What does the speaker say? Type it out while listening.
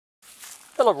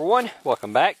Hello everyone,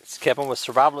 welcome back. It's Kevin with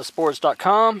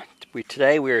survivalistsports.com.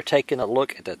 Today we are taking a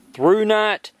look at the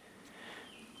Thrunite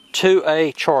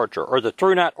 2A Charger, or the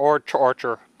Thrunite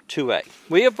Archer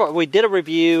 2A. We did a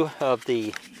review of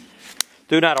the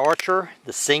Thrunite Archer,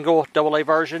 the single AA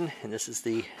version, and this is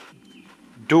the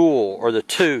dual, or the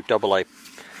 2 AA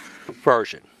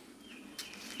version.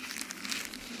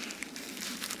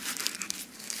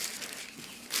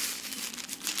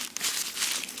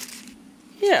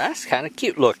 Yeah, that's kind of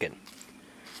cute looking.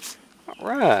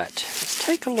 Alright, let's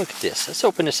take a look at this. Let's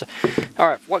open this up.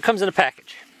 Alright, what comes in the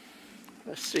package?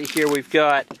 Let's see here, we've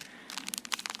got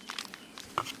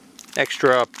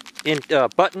extra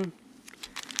button.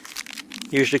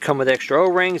 Usually come with extra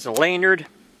O-rings and a lanyard.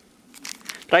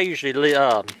 But I usually leave,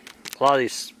 a lot of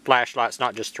these flashlights,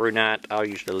 not just Thrunite, I'll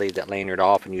usually leave that lanyard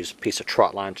off and use a piece of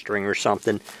trot line string or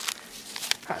something.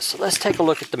 Alright, so let's take a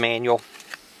look at the manual.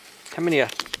 How many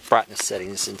brightness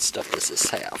settings and stuff does this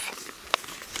have?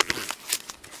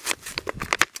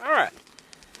 Alright.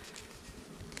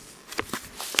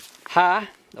 High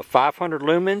of 500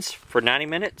 lumens for 90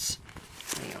 minutes.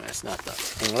 Hang on, that's not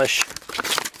the English.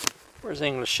 Where's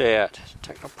English at?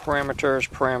 Technical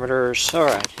parameters.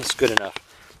 Alright, it's good enough.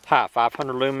 High,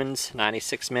 500 lumens,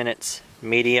 96 minutes.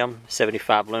 Medium,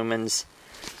 75 lumens,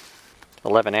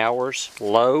 11 hours.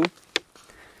 Low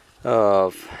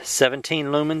of 17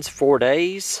 lumens, 4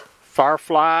 days.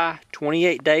 Firefly,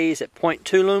 28 days at 0.2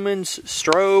 lumens.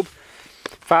 Strobe,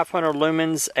 500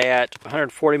 lumens at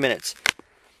 140 minutes.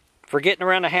 For getting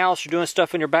around the house, you're doing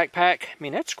stuff in your backpack, I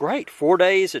mean, that's great. 4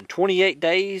 days and 28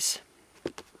 days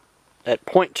at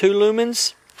 0.2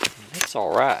 lumens. That's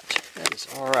alright. That is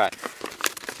alright.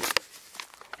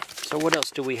 So what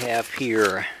else do we have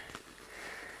here?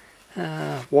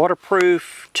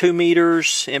 Waterproof, 2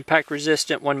 meters, impact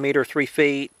resistant, 1 meter, 3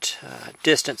 feet,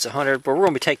 distance 100, but we're going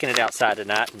to be taking it outside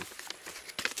tonight and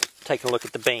taking a look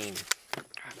at the beam.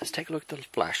 Alright, let's take a look at the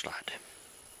flashlight.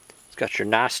 It's got your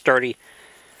nice sturdy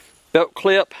belt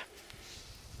clip.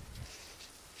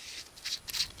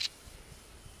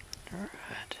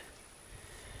 Alright.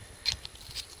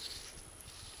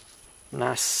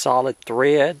 Nice solid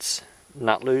threads,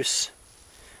 not loose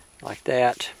like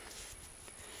that.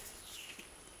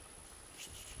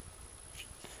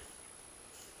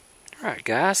 Alright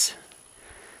guys,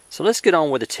 so let's get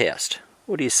on with the test.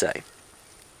 What do you say?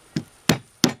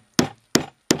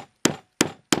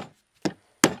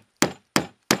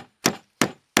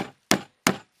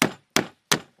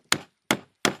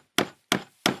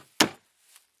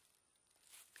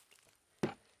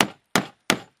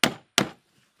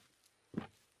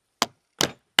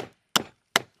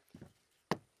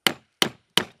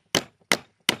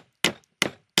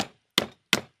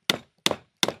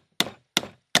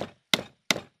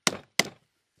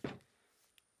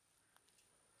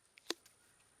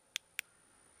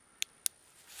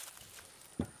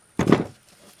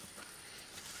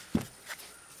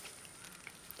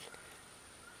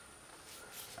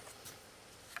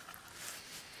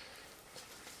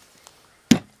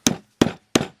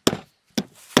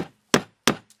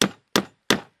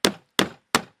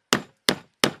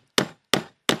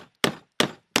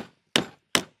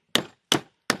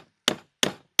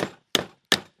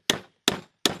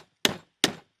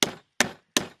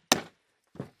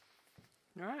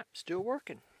 Alright, still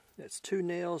working. That's 2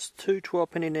 nails, 2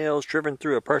 12-penny nails driven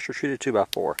through a pressure treated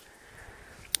 2x4.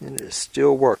 And it is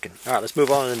still working. Alright, let's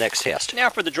move on to the next test. Now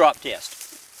for the drop test.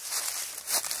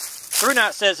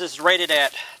 Thrunite says this is rated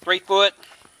at 3 foot.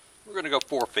 We're going to go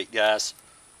 4 feet, guys.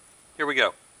 Here we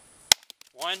go.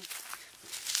 1,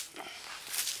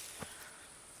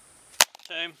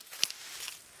 2,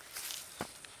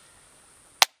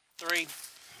 3,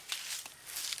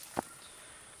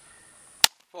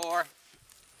 4,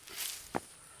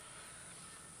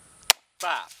 5.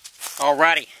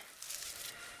 Alrighty.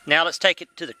 Now let's take it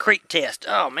to the creak test.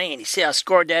 Oh man, you see how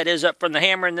scored that is up from the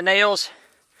hammer and the nails?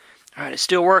 Alright, it's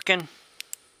still working.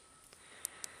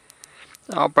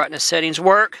 All brightness settings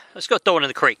work. Let's go throw it in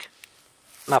the creek.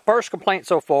 My first complaint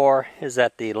so far is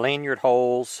that the lanyard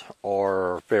holes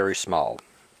are very small.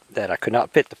 That I could not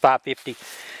fit the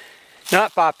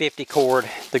 550 cord.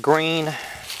 The green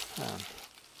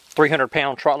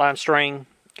 300-pound trot line string.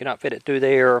 Cannot fit it through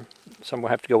there. So I'm going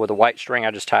to have to go with a white string.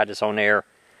 I just tied this on there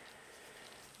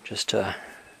just to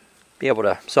be able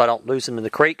to, so I don't lose them in the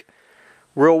creek.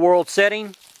 Real world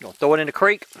setting, you're going to throw it in the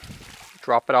creek,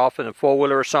 drop it off in a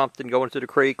four-wheeler or something, go into the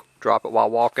creek, drop it while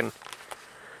walking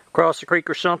across the creek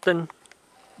or something,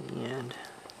 and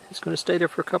it's going to stay there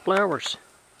for a couple hours.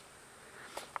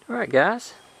 Alright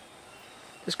guys,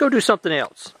 let's go do something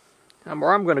else.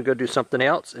 or I'm going to go do something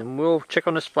else, and we'll check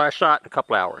on this flashlight in a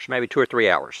couple hours, maybe 2 or 3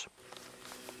 hours.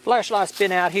 Flashlight's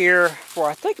been out here for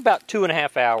I think about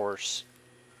 2.5 hours.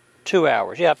 2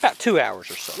 hours, yeah, about 2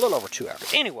 hours or so, a little over 2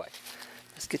 hours. Anyway,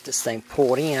 let's get this thing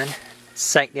poured in,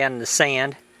 sank down in the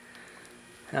sand.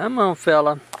 Come on,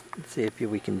 fella. Let's see if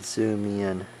we can zoom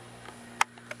in.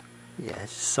 Yeah,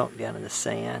 it's just sunk down in the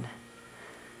sand.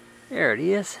 There it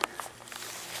is.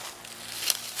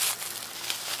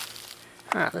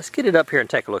 Alright, let's get it up here and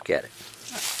take a look at it.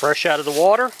 Fresh out of the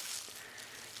water.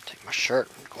 Take my shirt,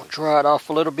 I'm going to dry it off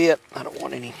a little bit. I don't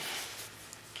want any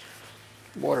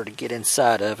water to get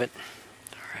inside of it.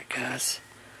 Alright guys,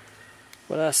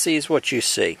 what I see is what you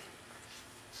see.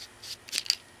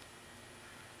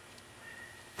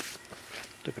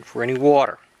 Looking for any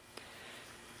water.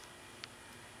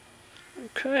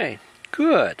 Okay,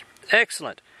 good,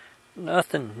 excellent.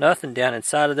 Nothing down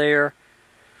inside of there.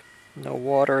 No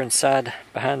water inside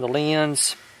behind the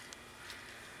lens.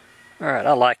 Alright,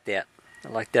 I like that. I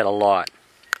like that a lot.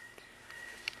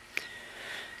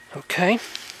 Okay.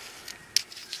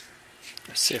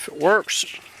 Let's see if it works.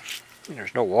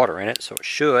 There's no water in it, so it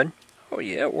should. Oh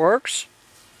yeah, it works.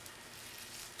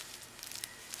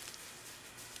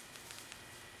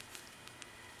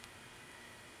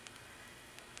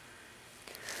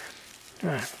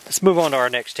 Alright, let's move on to our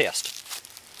next test.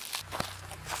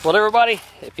 Well everybody,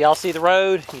 if y'all see the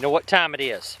road, you know what time it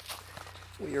is.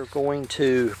 We are going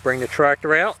to bring the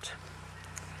tractor out.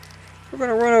 We're going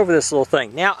to run over this little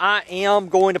thing. Now I am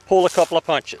going to pull a couple of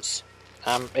punches.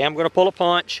 I am going to pull a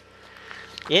punch.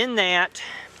 In that,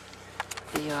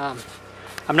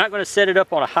 I'm not going to set it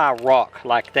up on a high rock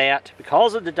like that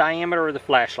because of the diameter of the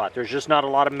flashlight. There's just not a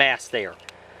lot of mass there.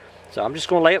 So I'm just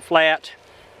going to lay it flat.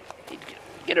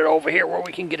 Get it over here where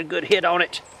we can get a good hit on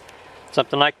it.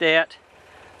 Something like that.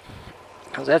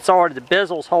 Because that's already, the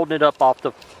bezel's holding it up off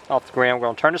the ground. We're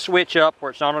going to turn the switch up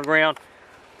where it's not on the ground.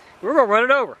 We're going to run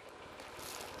it over.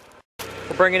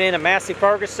 We're bringing in a Massey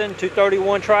Ferguson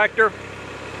 231 tractor.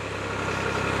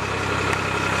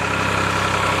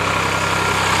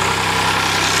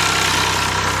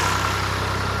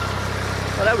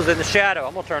 Well, that was in the shadow.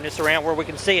 I'm going to turn this around where we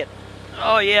can see it.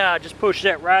 Oh yeah, I just pushed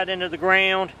that right into the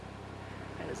ground.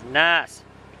 That is nice.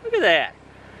 Look at that.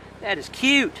 That is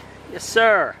cute. Yes,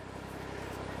 sir.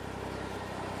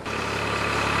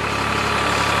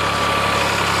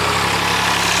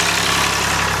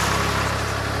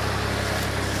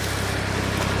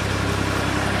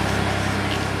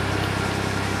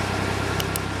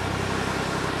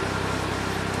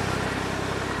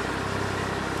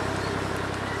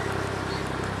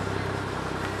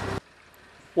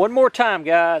 One more time,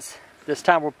 guys. This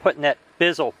time we're putting that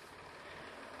bezel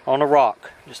on a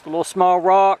rock. Just a little small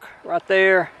rock right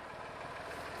there.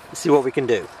 Let's see what we can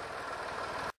do.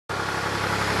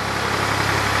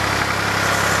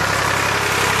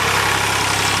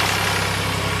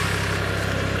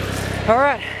 All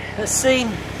right, let's see.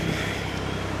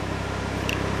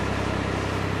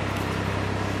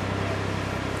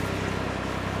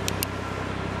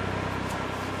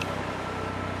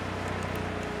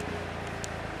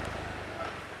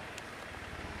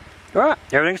 Alright,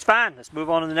 everything's fine. Let's move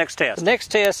on to the next test. The next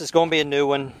test is going to be a new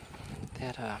one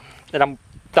that I'm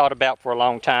thought about for a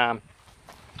long time.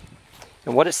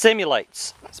 And what it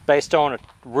simulates, it's based on a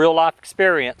real life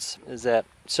experience, is that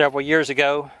several years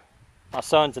ago, my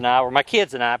sons and I, or my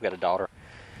kids and I, I've got a daughter,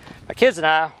 my kids and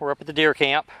I were up at the deer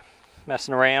camp,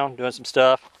 messing around, doing some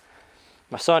stuff.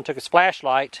 My son took his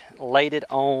flashlight, laid it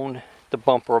on the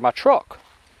bumper of my truck.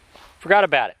 Forgot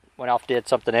about it. Went off, did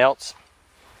something else.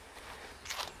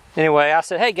 Anyway, I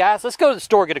said, hey guys, let's go to the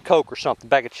store, get a Coke or something,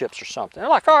 bag of chips or something. They're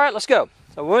like, all right, let's go.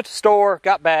 So we went to the store,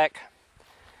 got back,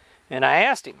 and I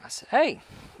asked him, I said, hey,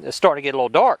 it's starting to get a little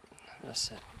dark. I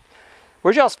said,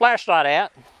 where's y'all's flashlight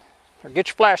at? Or get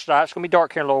your flashlight, it's going to be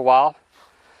dark here in a little while.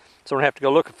 So we're going to have to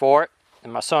go looking for it.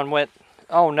 And my son went,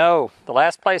 oh no, the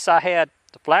last place I had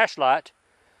the flashlight,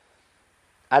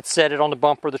 I'd set it on the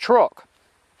bumper of the truck.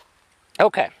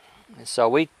 Okay, and so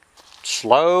we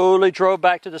slowly drove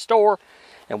back to the store.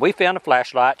 And we found a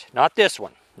flashlight, not this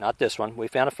one. We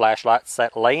found a flashlight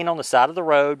sat laying on the side of the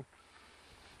road.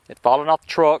 It fallen off the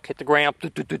truck, hit the ground,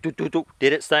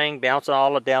 did its thing, bouncing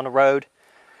all down the road.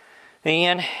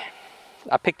 And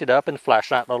I picked it up and the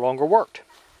flashlight no longer worked.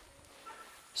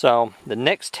 So the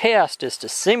next test is to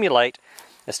simulate,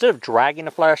 instead of dragging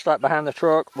the flashlight behind the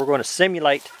truck, we're going to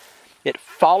simulate it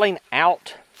falling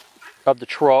out of the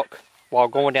truck while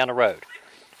going down the road.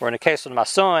 Or in the case of my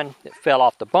son, it fell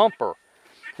off the bumper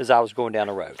as I was going down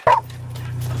the road.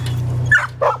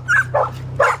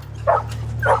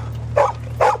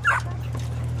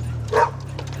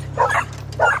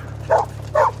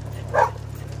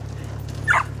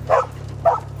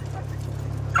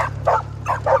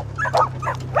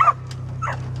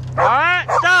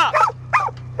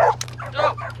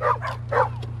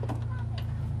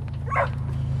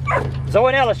 So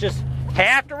and Ellis just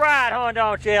have to ride, huh,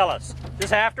 don't you, Ellis?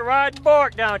 Just have to ride and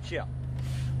bark, don't you?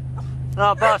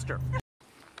 Oh, Buster.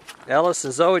 Ellis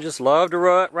and Zoe just love to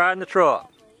ride in the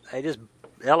truck.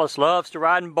 Ellis loves to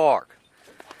ride and bark.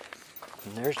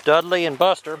 And there's Dudley and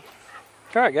Buster. All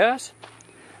right, guys,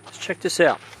 let's check this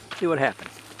out. See what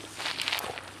happened.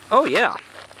 Oh yeah,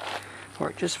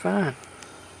 worked just fine.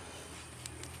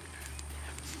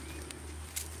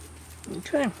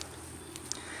 Okay.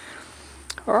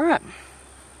 All right.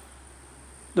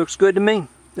 Looks good to me.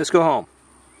 Let's go home.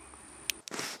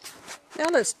 Now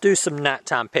let's do some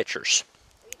nighttime pictures.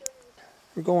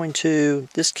 We're going to,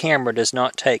 this camera does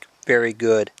not take very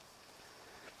good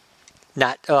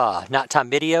nighttime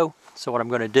video. So what I'm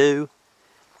going to do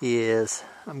is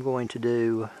I'm going to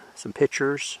do some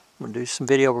pictures. I'm going to do some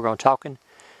video. We're going to talking.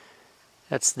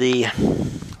 That's the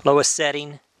lowest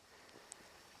setting.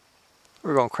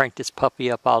 We're going to crank this puppy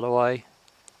up all the way.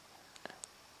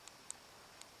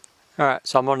 Alright,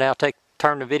 so I'm going to now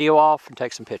turn the video off and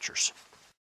take some pictures.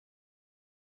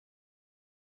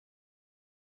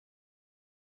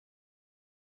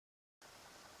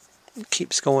 It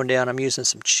keeps going down. I'm using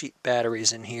some cheap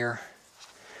batteries in here.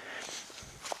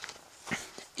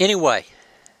 Anyway.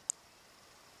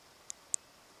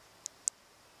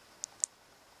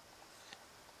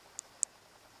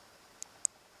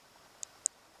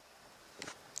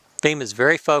 Beam is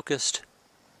very focused.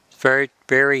 Very,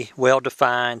 very well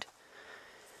defined.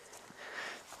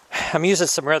 I'm using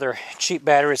some rather cheap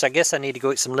batteries. I guess I need to go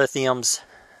get some lithiums.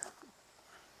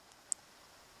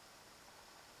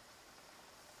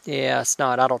 Yeah, it's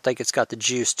not. I don't think it's got the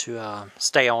juice to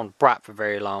stay on bright for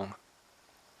very long.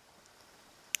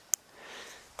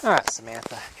 Alright,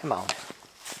 Samantha, come on.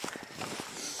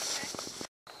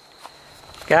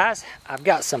 Guys, I've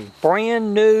got some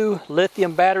brand new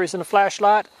lithium batteries in the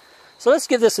flashlight. So let's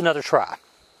give this another try.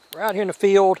 We're out here in the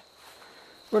field.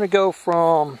 We're going to go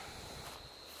from,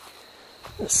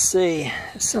 let's see.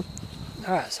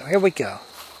 Alright, so here we go.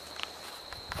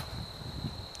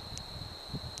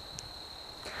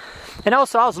 And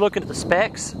also, I was looking at the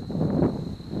specs.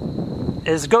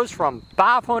 It goes from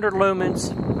 500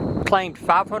 lumens, claimed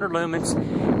 500 lumens,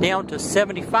 down to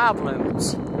 75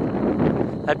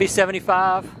 lumens. That'd be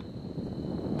 75,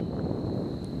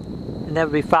 and that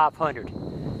would be 500.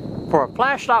 For a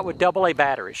flashlight with AA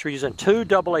batteries, we're using 2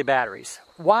 AA batteries.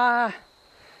 Why?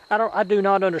 I do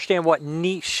not understand what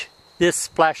niche this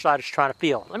flashlight is trying to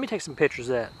fill. Let me take some pictures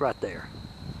of that right there.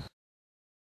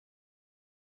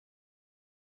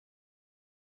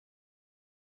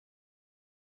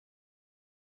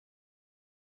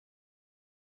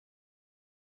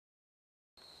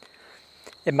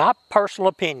 In my personal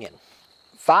opinion,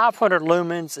 500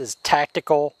 lumens is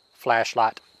tactical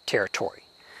flashlight territory.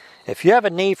 If you have a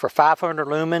need for 500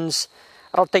 lumens,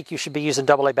 I don't think you should be using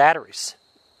AA batteries.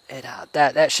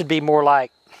 That should be more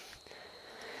like,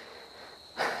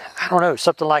 I don't know,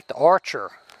 something like the Archer,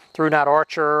 Thrunite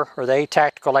Archer, or the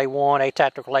A-Tactical A1,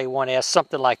 A-Tactical A1S,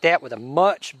 something like that with a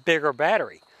much bigger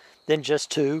battery than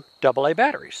just 2 AA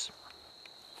batteries.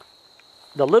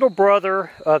 The little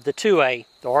brother of the 2A,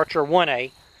 the Archer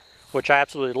 1A, which I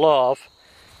absolutely love,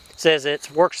 says it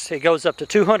goes up to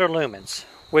 200 lumens,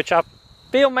 which I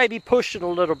feel maybe pushed it a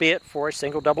little bit for a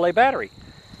single AA battery.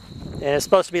 And it's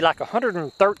supposed to be like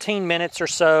 113 minutes or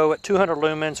so at 200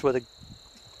 lumens with a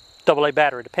AA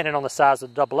battery, depending on the size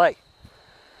of the AA.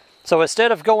 So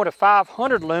instead of going to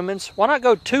 500 lumens, why not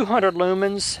go 200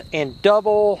 lumens and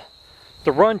double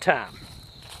the runtime?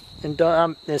 And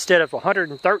instead of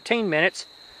 113 minutes,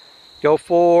 go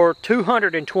for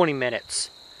 220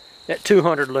 minutes at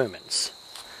 200 lumens.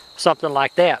 Something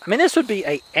like that. I mean, this would be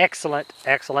an excellent,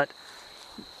 excellent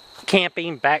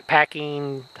camping,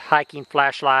 backpacking, hiking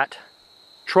flashlight,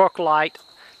 truck light.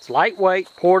 It's lightweight,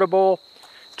 portable,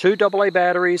 2 AA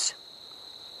batteries.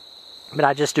 But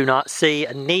I just do not see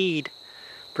a need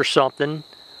for something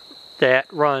that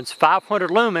runs 500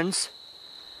 lumens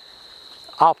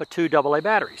off of 2 AA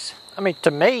batteries. I mean,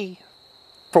 to me,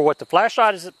 for what the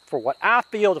flashlight is, for what I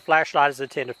feel the flashlight is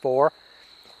intended for,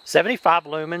 75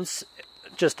 lumens,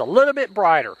 just a little bit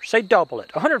brighter. Say double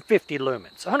it, 150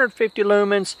 lumens. 150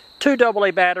 lumens, 2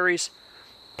 AA batteries,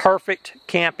 perfect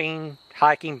camping,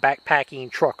 hiking,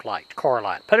 backpacking, truck light, car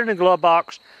light. Put it in a glove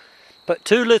box, put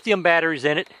 2 lithium batteries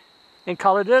in it, and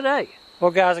call it a day.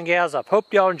 Well, guys and gals, I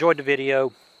hope y'all enjoyed the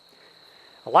video.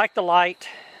 I like the light.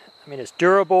 I mean, it's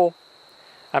durable.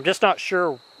 I'm just not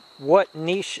sure what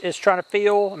niche it's trying to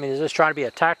fill. I mean, is this trying to be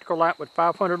a tactical light with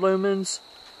 500 lumens?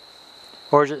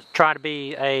 Or is it trying to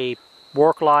be a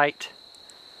work light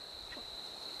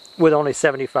with only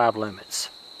 75 lumens?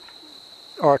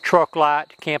 Or a truck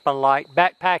light, camping light,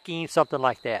 backpacking, something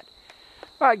like that.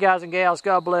 Alright guys and gals,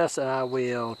 God bless, and I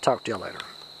will talk to you later.